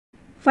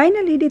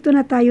Finally, dito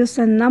na tayo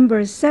sa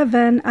number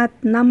 7 at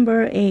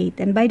number 8.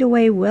 And by the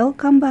way,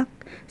 welcome back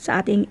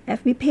sa ating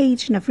FB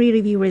page na Free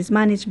Reviewer is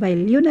managed by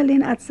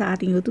Leonalyn at sa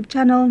ating YouTube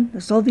channel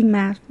na Solving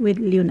Math with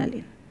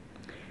Leonalyn.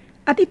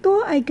 At ito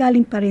ay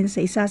galing pa rin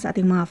sa isa sa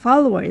ating mga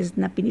followers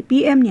na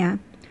pinipm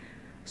niya.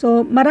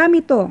 So,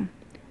 marami to.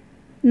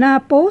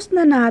 Na-post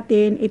na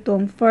natin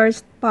itong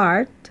first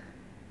part.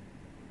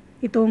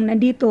 Itong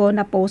nandito,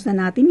 na-post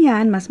na natin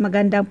yan. Mas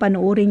magandang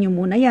panoorin nyo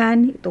muna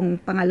yan.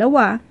 Itong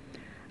pangalawa.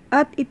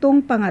 At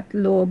itong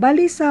pangatlo,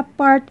 bali sa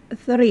part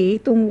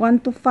 3, itong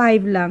 1 to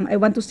 5 lang, ay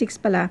 1 to 6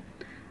 pala,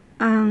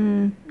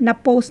 ang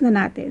na-post na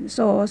natin.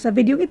 So, sa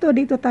video ito,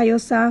 dito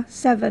tayo sa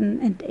 7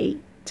 and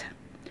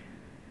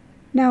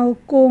 8. Now,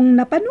 kung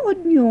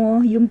napanood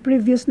nyo yung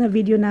previous na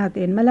video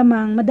natin,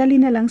 malamang madali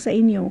na lang sa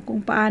inyo kung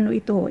paano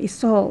ito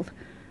isolve.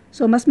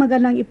 So, mas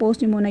magandang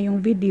i-post nyo muna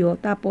yung video,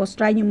 tapos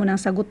try nyo muna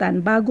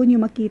sagutan bago nyo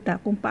makita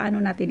kung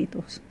paano natin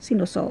ito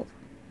sinosolve.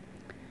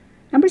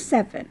 Number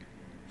 7.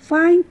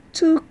 Find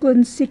two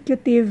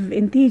consecutive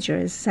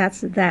integers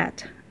such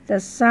that the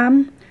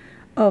sum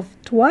of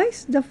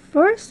twice the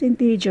first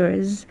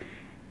integers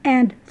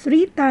and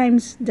 3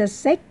 times the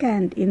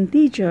second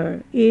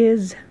integer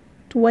is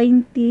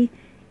 28.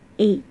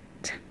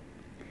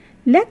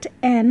 Let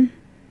n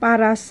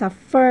para sa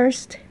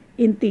first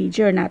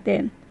integer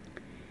natin.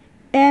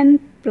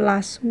 N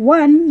plus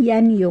 1,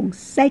 yan yung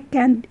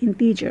second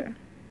integer.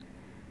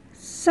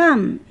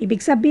 Sum,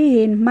 ibig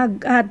sabihin,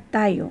 mag-add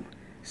tayo.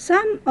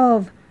 Sum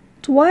of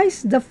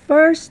twice the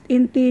first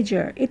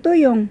integer. Ito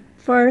yung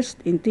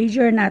first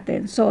integer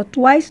natin. So,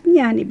 twice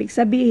niyan, ibig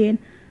sabihin,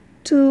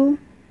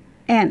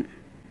 2n.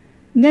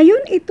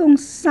 Ngayon,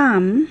 itong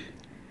sum,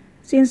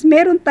 since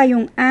meron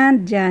tayong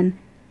and dyan,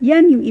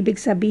 yan yung ibig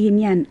sabihin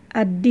yan,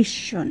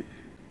 addition.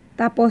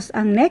 Tapos,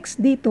 ang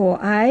next dito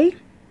ay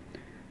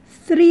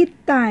 3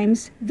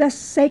 times the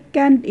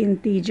second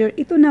integer.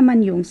 Ito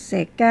naman yung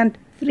second.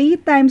 3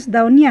 times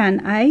daw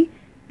niyan ay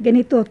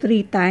ganito,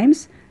 3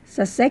 times.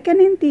 Sa second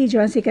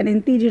integer, ang second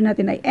integer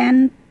natin ay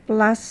n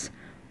plus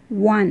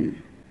 1.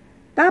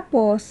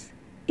 Tapos,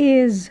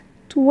 is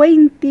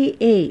 28.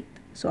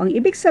 So, ang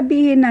ibig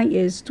sabihin ng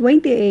is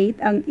 28,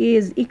 ang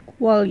is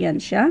equal yan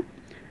siya.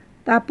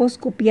 Tapos,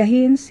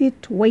 kopyahin si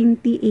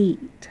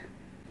 28.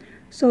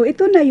 So,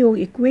 ito na yung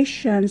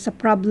equation sa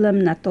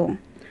problem na to.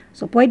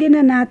 So, pwede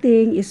na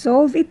nating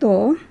isolve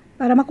ito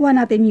para makuha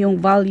natin yung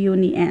value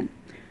ni n.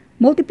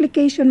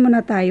 Multiplication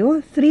muna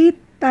tayo. 3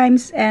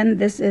 times n,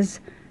 this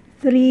is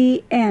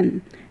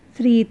 3n.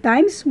 3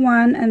 times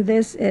 1, and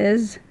this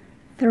is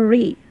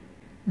 3.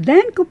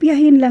 Then,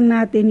 kopyahin lang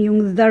natin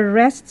yung the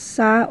rest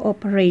sa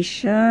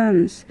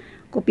operations.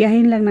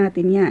 Kopyahin lang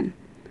natin yan.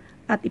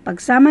 At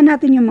ipagsama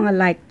natin yung mga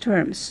like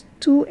terms.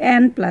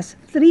 2n plus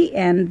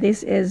 3n, this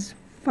is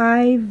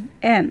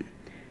 5n.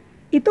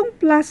 Itong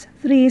plus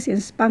 3,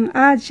 since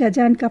pang-add siya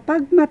dyan,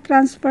 kapag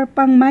ma-transfer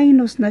pang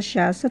minus na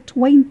siya sa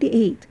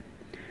 28.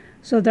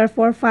 So,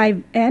 therefore,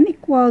 5n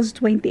equals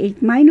 28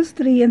 minus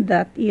 3, and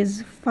that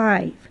is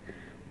 5.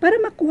 Para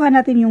makuha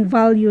natin yung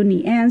value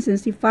ni n,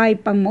 since si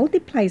 5 pang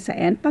multiply sa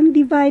n, pang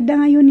divide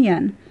na ngayon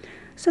yan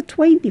sa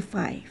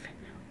 25.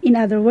 In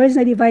other words,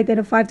 na-divide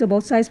na 5 to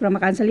both sides para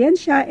makancel yan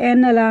siya,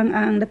 n na lang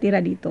ang natira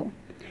dito.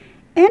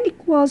 n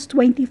equals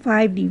 25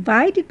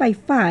 divided by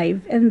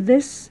 5, and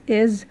this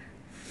is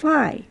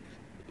 5.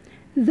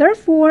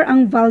 Therefore,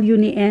 ang value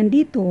ni n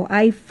dito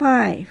ay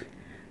 5.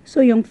 So,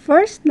 yung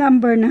first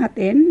number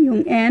natin,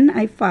 yung n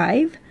ay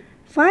 5.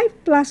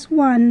 5 plus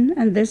 1,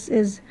 and this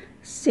is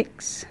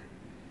 6.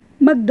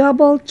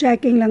 Mag-double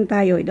checking lang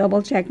tayo.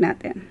 I-double check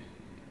natin.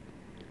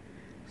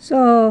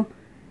 So,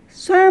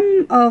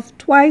 sum of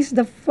twice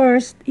the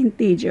first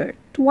integer.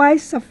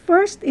 Twice sa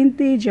first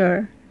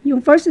integer,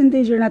 yung first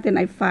integer natin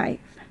ay 5.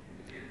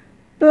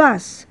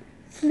 Plus,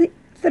 3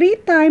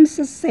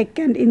 times sa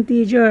second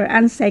integer.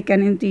 Ang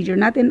second integer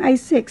natin ay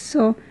 6.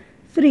 So,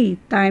 3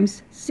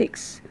 times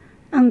 6.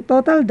 Ang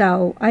total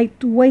daw ay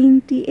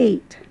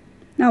 28.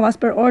 Now, as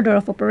per order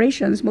of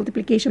operations,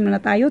 multiplication muna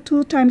tayo.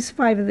 2 times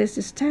 5, this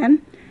is 10.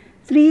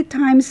 3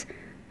 times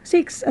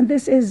 6, and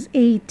this is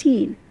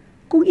 18.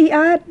 Kung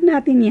i-add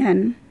natin yan,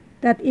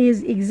 that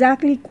is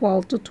exactly equal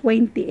to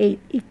 28.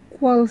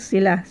 Equal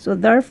sila. So,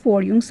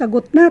 therefore, yung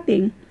sagot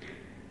natin,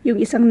 yung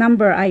isang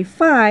number ay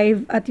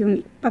 5 at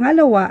yung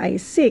pangalawa ay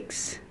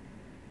 6.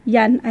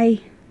 Yan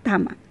ay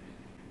tama.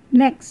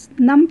 Next,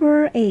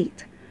 number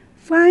 8.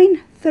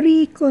 Find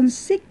 3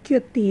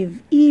 consecutive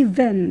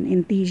even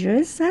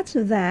integers such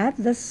that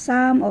the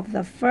sum of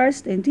the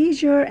first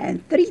integer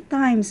and 3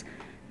 times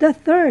the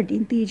third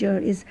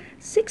integer is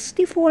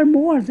 64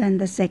 more than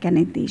the second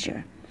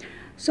integer.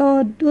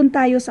 So, dun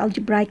tayo sa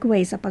algebraic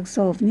way sa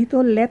pag-solve nito.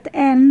 Let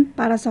n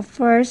para sa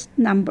first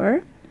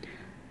number.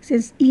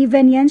 Since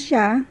even yan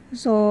siya,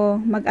 so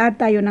mag-add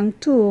tayo ng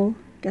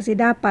 2 kasi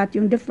dapat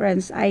yung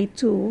difference ay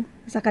 2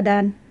 sa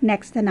kada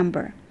next na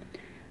number.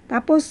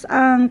 Tapos,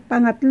 ang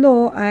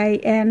pangatlo ay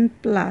n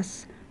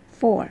plus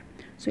 4.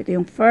 So, ito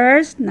yung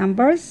first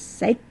number,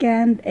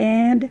 second,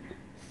 and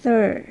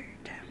third.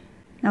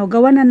 Now,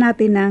 gawa na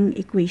natin ng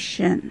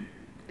equation.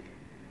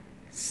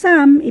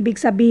 Sum,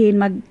 ibig sabihin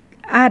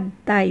mag-add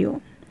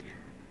tayo.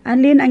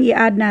 Alin ang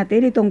i-add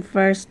natin? Itong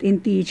first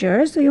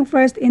integer. So, yung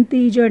first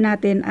integer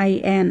natin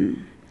ay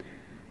n.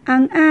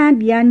 Ang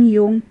add, yan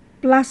yung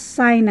plus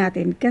sign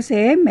natin.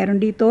 Kasi, meron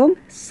ditong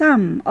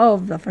sum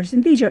of the first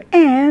integer.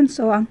 And,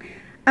 so,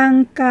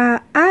 ang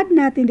ka-add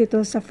natin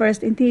dito sa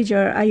first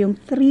integer ay yung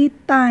 3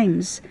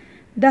 times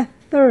the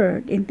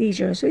third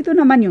integer. So, ito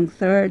naman yung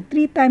third.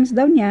 3 times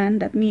daw niyan,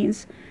 that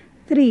means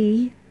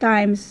 3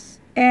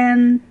 times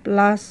n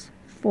plus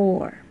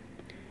 4.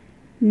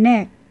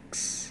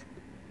 Next,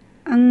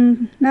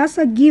 ang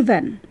nasa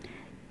given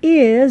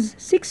is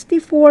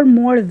 64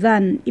 more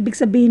than, ibig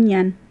sabihin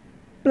yan,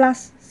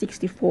 plus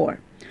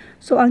 64.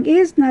 So, ang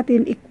is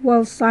natin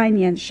equal sign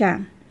yan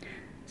siya.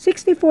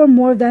 64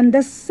 more than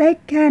the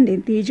second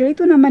integer.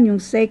 Ito naman yung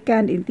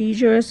second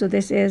integer. So,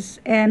 this is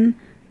n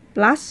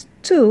plus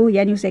 2.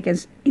 Yan yung second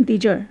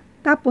integer.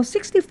 Tapos,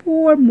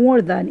 64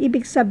 more than,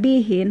 ibig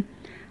sabihin,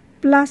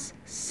 plus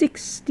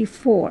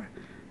 64.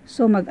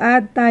 So,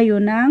 mag-add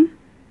tayo ng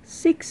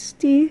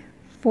 64.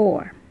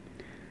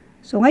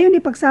 So, ngayon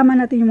ipagsama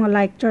natin yung mga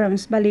like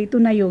terms. Bali, ito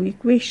na yung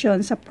equation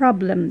sa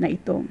problem na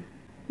ito.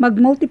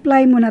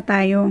 Mag-multiply muna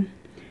tayo.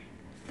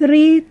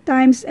 3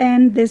 times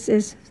n, this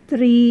is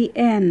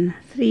 3n.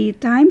 3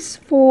 times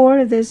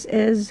 4, this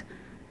is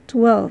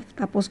 12.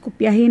 Tapos,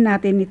 kopyahin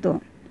natin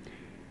ito.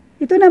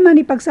 Ito naman,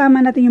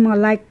 ipagsama natin yung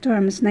mga like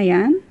terms na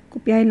yan.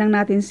 Kopyahin lang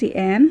natin si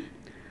n.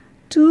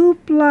 2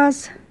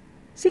 plus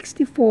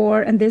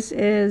 64, and this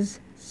is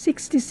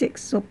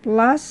 66. So,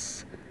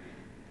 plus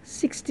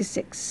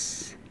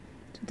 66.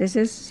 So, this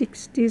is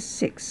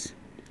 66.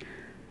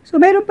 So,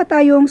 mayroon pa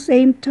tayong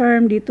same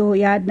term dito.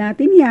 I-add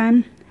natin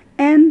yan.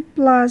 N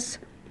plus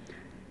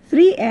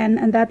 3n,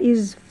 and that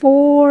is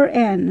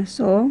 4n.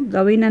 So,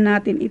 gawin na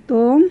natin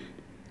itong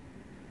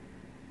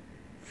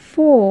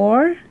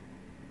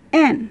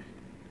 4n.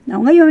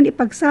 Now, ngayon,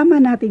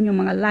 ipagsama natin yung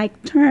mga like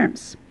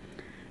terms.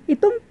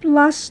 Itong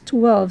plus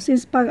 12,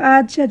 since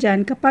pag-add siya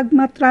dyan, kapag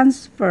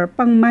ma-transfer,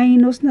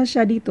 pang-minus na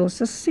siya dito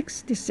sa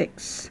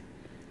 66.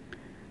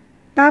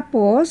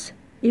 Tapos,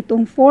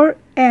 itong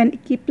 4n,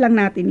 keep lang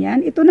natin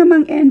yan. Ito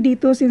namang n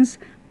dito, since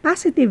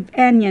positive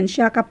n yan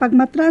siya, kapag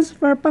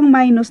ma-transfer,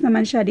 pang-minus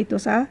naman siya dito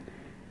sa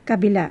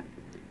kabila.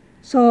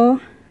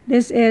 So,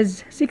 this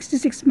is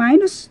 66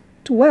 minus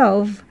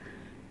 12,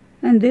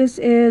 and this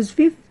is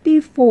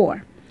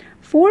 54.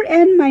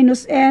 4n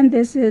minus n,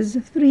 this is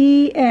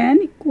 3n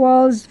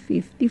equals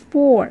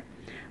 54.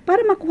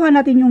 Para makuha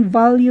natin yung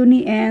value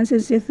ni n,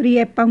 since si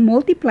 3 ay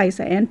pang-multiply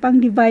sa n,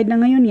 pang-divide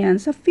na ngayon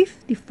yan sa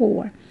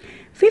 54.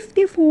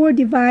 54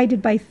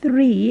 divided by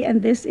 3,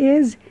 and this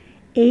is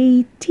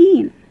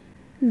 18.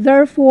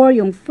 Therefore,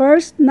 yung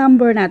first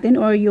number natin,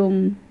 or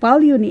yung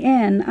value ni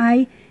n,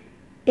 ay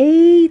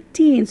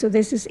 18. So,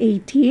 this is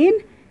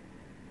 18.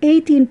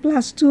 18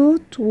 plus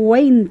 2,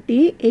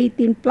 20.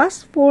 18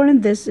 plus 4, and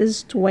this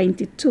is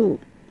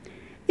 22.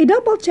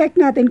 I-double check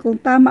natin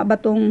kung tama ba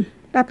tong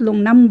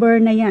tatlong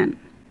number na yan.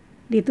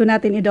 Dito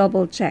natin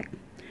i-double check.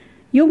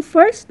 Yung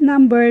first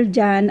number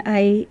dyan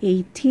ay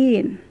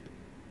 18.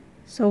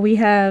 So, we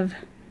have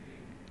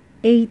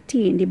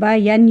 18. Diba?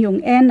 Yan yung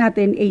n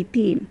natin,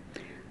 18.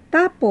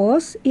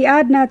 Tapos,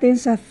 i-add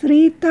natin sa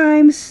 3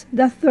 times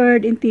the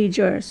third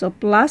integer. So,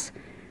 plus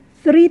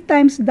 3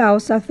 times daw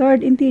sa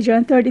third integer,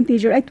 and third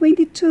integer ay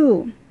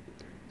 22.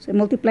 So,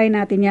 multiply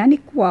natin yan,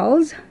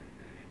 equals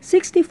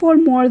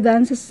 64 more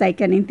than sa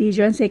second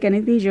integer, and second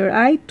integer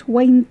ay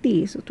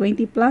 20. So,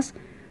 20 plus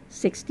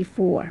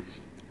 64.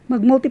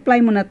 Mag-multiply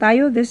muna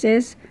tayo, this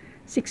is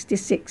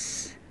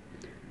 66.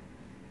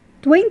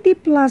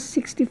 20 plus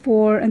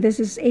 64, and this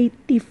is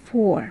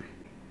 84.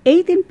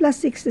 18 plus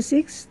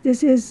 66,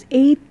 this is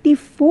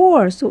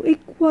 84. So,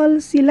 equal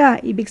sila.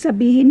 Ibig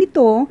sabihin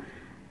nito,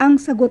 ang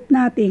sagot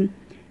nating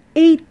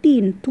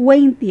 18,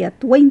 20, at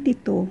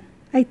 22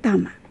 ay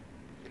tama.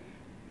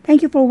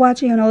 Thank you for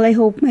watching, and all I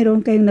hope mayroon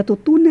kayong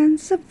natutunan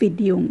sa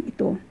video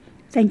ito.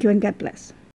 Thank you and God bless.